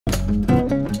Hey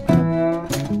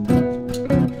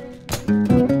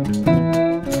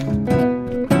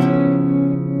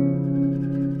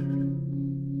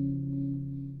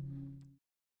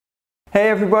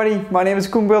everybody, my name is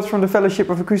Coen from the Fellowship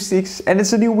of Acoustics, and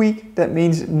it's a new week. That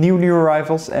means new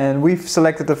arrivals, and we've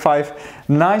selected the 5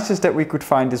 nicest that we could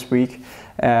find this week,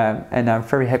 and I'm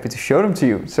very happy to show them to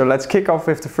you. So let's kick off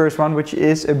with the first one, which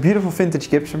is a beautiful vintage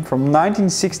Gibson from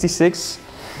 1966.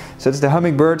 So it's the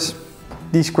Hummingbird,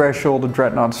 the square shoulder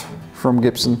dreadnought from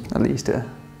Gibson, at least the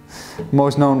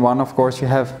most known one. Of course you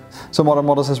have some other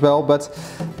models as well, but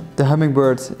the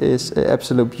Hummingbird is an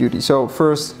absolute beauty. So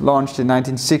first launched in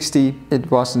 1960,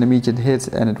 it was an immediate hit,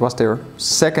 and it was their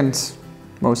second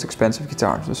most expensive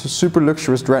guitar. So it's a super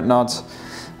luxurious dreadnought,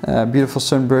 beautiful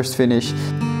sunburst finish.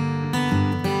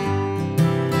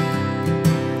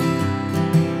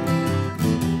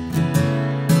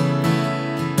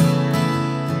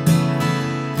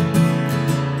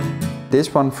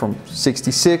 This one from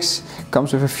 66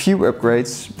 comes with a few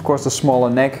upgrades, of course the smaller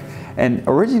neck, and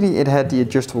originally it had the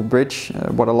adjustable bridge,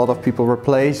 what a lot of people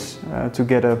replace to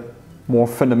get a more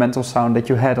fundamental sound that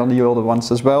you had on the older ones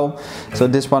as well. So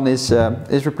this one is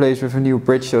replaced with a new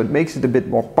bridge, so it makes it a bit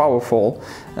more powerful,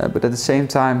 but at the same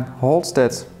time holds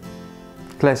that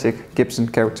classic Gibson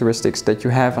characteristics that you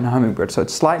have on a Hummingbird. So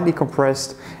it's slightly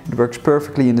compressed, it works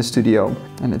perfectly in the studio,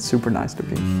 and it's super nice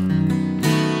looking.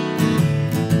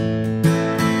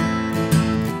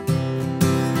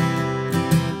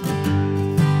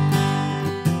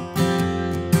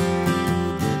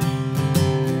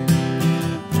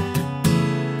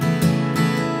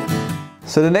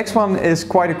 So the next one is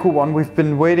quite a cool one. We've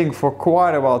been waiting for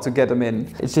quite a while to get them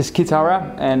in. It's just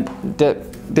Guitarra, and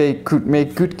they could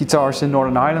make good guitars in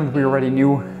Northern Ireland. We already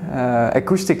knew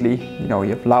acoustically. You know,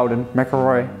 you have Loudon,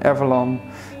 McElroy, Avalon,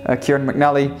 Kieran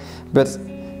McNally, but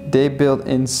they build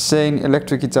insane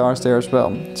electric guitars there as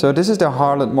well. So this is the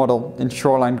Harlot model in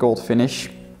Shoreline Gold finish.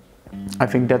 I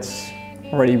think that's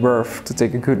already worth to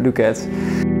take a good look at.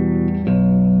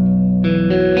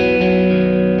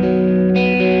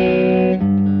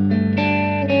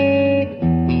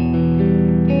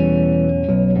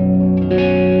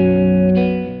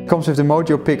 Comes with the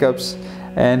Mojo pickups,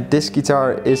 and this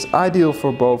guitar is ideal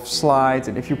for both slide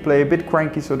and if you play a bit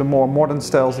cranky, so the more modern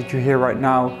styles that you hear right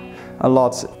now a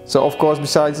lot. So of course,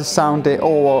 besides the sound, they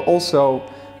all also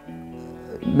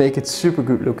make it super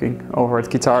good looking over at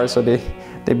guitar. So they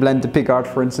blend the pickguard,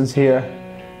 for instance, here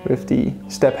with the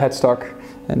step headstock,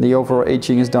 and the overall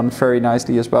aging is done very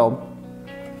nicely as well.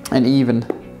 And even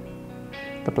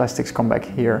the plastics come back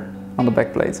here on the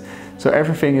back plate. So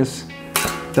everything is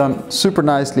done super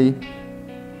nicely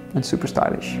and super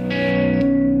stylish.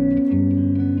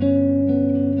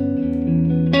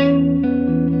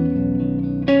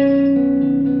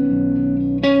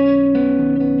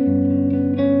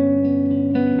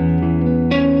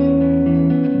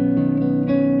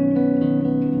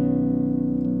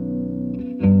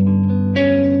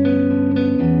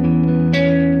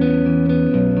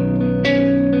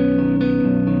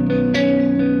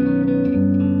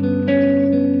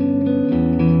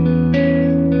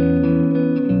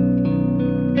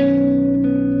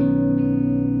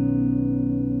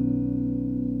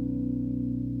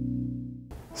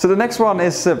 So the next one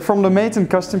is from the Maton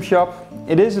Custom Shop.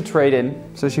 It is a trade-in,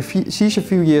 so she's a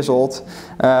few years old,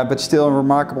 but still in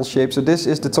remarkable shape. So this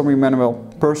is the Tommy Manuel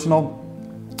Personal,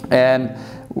 and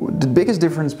the biggest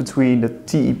difference between the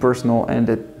TE Personal and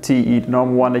the TE, the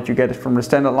normal one that you get from the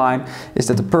standard line, is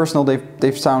that the Personal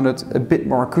they've sounded a bit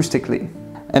more acoustically,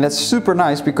 and that's super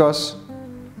nice because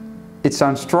it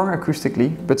sounds strong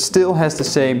acoustically, but still has the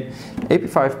same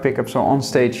AP5 pickups. So on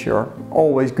stage you're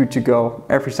always good to go.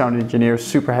 Every sound engineer is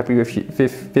super happy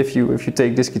with you if you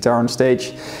take this guitar on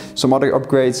stage. Some other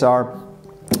upgrades are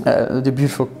the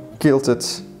beautiful gilded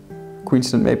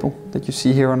Queensland maple that you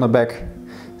see here on the back.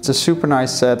 It's a super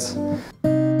nice set.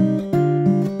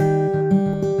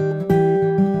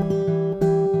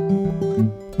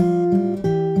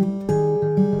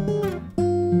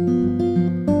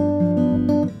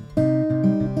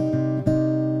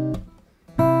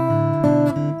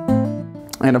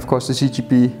 And of course the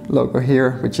CGP logo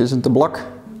here, which isn't the block,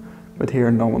 but here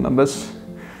in normal numbers.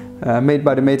 Made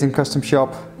by the Maton Custom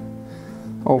Shop.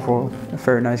 Overall a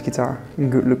very nice guitar, and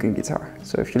good looking guitar.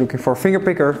 So if you're looking for a finger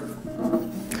picker,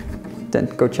 then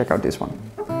go check out this one.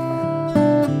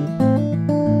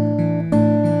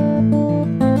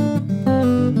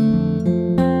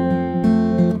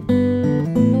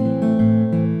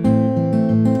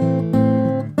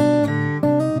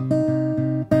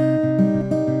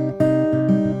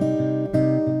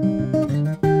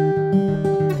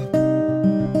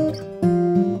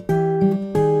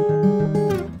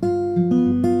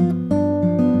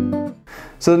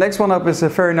 So the next one up is a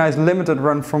very nice limited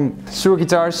run from Sur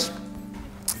guitars.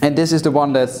 And this is the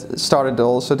one that started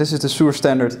all. So this is the Sur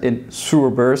standard in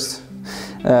Sur burst.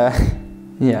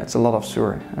 Yeah, it's a lot of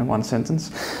Sur in one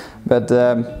sentence. But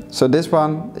so this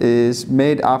one is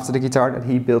made after the guitar that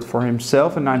he built for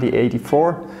himself in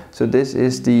 1984. So this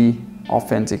is the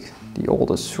authentic, the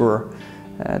oldest Sur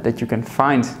that you can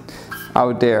find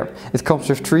out there. It comes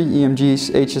with 3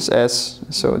 EMGs,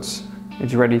 HSS, so it's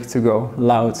ready to go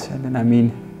loud, and then I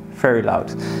mean very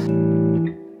loud.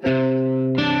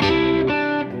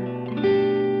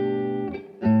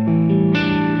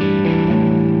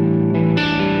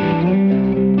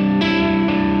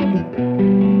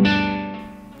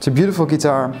 It's a beautiful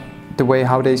guitar. The way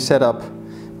how they set up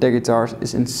their guitars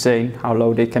is insane, how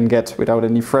low they can get without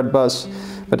any fret buzz.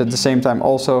 But at the same time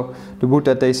also the wood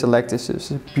that they select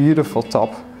is a beautiful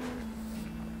top.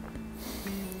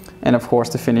 And of course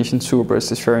the finish in Sur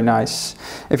burst is very nice.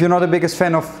 If you're not the biggest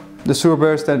fan of the Sur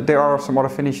burst, then there are some other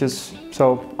finishes.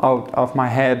 So out of my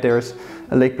head there's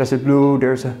a Lake Placid blue,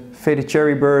 there's a faded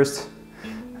cherry burst,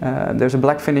 there's a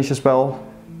black finish as well.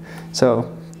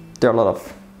 So there are a lot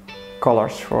of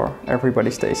colors for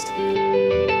everybody's taste.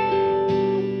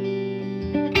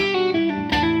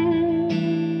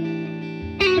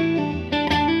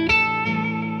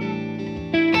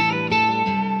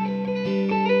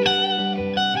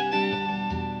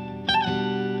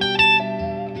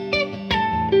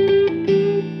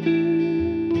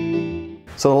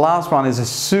 So the last one is a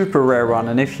super rare one,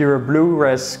 and if you're a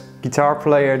bluegrass guitar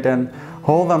player, then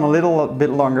hold on a little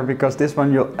bit longer, because this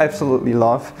one you'll absolutely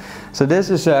love. So this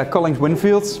is Collings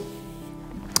Winfield,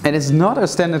 and it's not a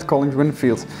standard Collings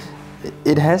Winfield.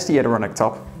 It has the Adirondack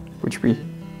top, which we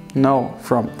know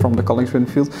from the Collings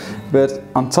Winfield, but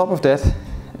on top of that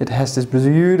it has this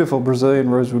beautiful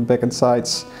Brazilian rosewood back and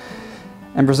sides.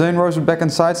 And Brazilian rosewood back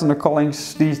and sides on the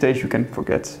Collings these days you can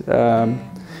forget.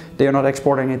 They are not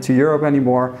exporting it to Europe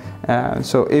anymore,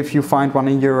 so if you find one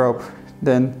in Europe,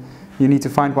 then you need to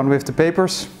find one with the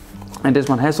papers, and this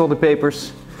one has all the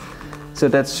papers, so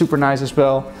that's super nice as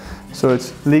well. So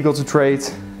it's legal to trade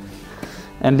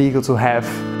and legal to have.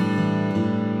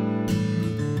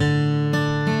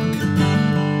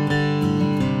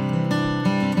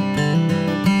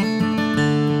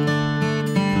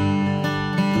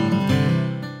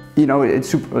 You know, it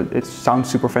sounds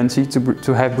super fancy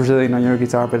to have Brazilian on your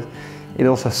guitar, but it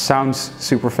also sounds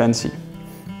super fancy.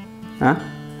 Huh?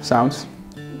 Sounds?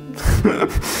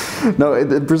 No,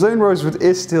 the Brazilian rosewood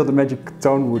is still the magic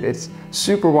tone wood. It's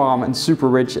super warm and super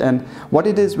rich, and what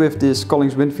it is with this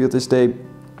Collings Winfield is they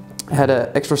had an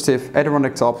extra stiff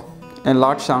Adirondack top and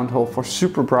large sound hole for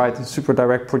super bright and super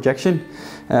direct projection.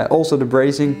 Also the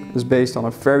bracing is based on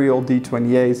a very old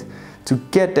D28 to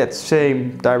get that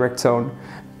same direct tone.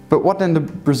 But what then the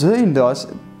Brazilian does,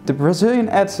 the Brazilian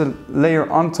adds a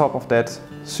layer on top of that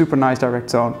super nice direct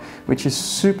tone, which is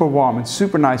super warm and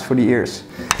super nice for the ears.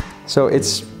 So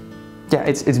it's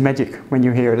magic when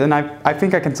you hear it. And I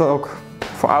think I can talk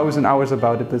for hours and hours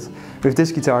about it, but with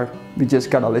this guitar, we just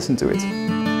gotta listen to it.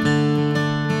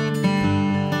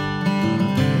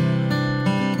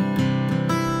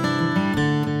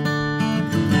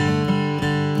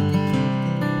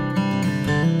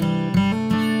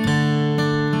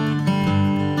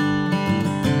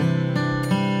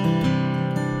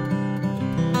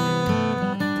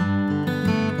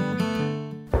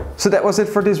 So that was it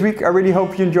for this week. I really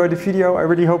hope you enjoyed the video. I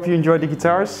really hope you enjoyed the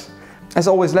guitars. As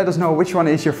always, let us know which one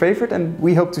is your favorite, and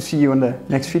we hope to see you in the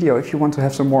next video. If you want to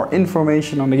have some more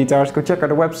information on the guitars, go check out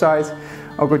the website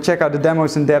or go check out the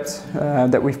demos in depth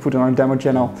that we've put on our demo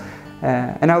channel.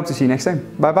 And I hope to see you next time.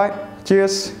 Bye bye.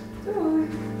 Cheers.